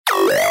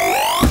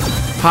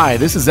Hi,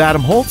 this is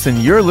Adam Holtz,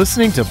 and you're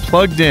listening to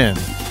Plugged In.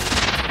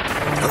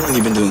 How long have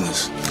you been doing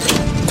this?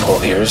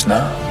 12 years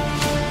now.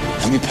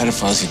 How many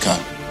pedophiles you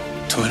caught?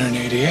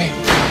 288.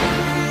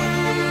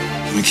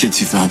 How many kids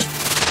you found?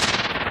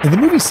 In the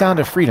movie Sound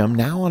of Freedom,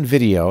 now on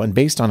video and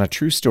based on a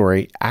true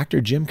story,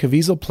 actor Jim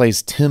Caviezel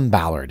plays Tim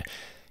Ballard.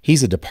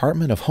 He's a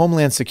Department of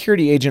Homeland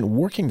Security agent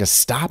working to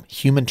stop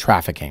human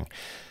trafficking.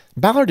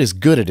 Ballard is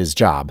good at his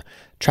job,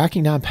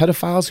 tracking down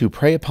pedophiles who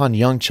prey upon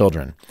young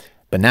children.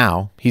 But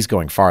now, he's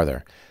going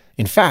farther.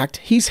 In fact,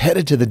 he's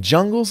headed to the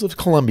jungles of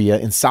Colombia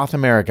in South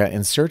America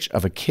in search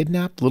of a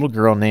kidnapped little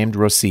girl named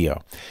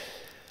Rocio.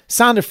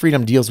 Sound of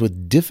Freedom deals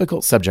with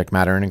difficult subject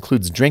matter and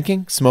includes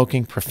drinking,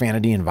 smoking,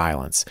 profanity, and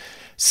violence.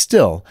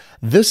 Still,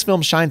 this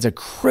film shines a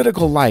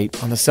critical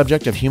light on the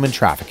subject of human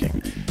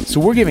trafficking. So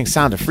we're giving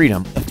Sound of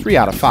Freedom a 3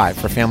 out of 5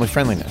 for family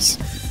friendliness.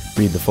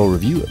 Read the full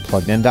review at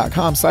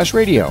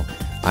pluggedin.com/radio.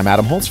 I'm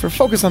Adam Holtz for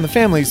Focus on the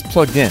Family's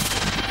Plugged In.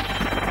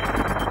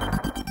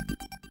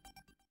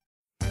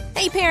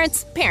 Hey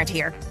parents, Parent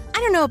here. I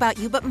don't know about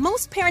you, but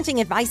most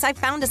parenting advice I've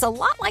found is a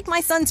lot like my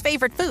son's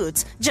favorite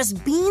foods,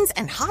 just beans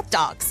and hot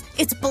dogs.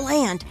 It's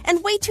bland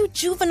and way too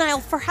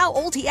juvenile for how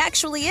old he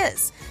actually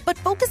is. But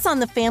Focus on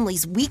the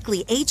Family's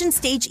weekly age and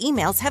stage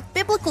emails have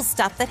biblical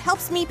stuff that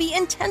helps me be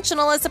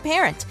intentional as a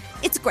parent.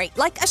 It's great,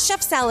 like a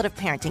chef salad of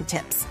parenting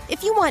tips.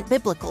 If you want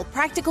biblical,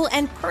 practical,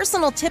 and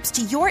personal tips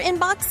to your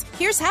inbox,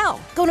 here's how.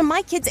 Go to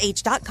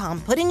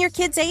mykidsage.com, put in your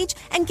kid's age,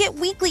 and get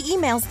weekly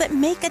emails that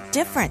make a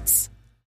difference.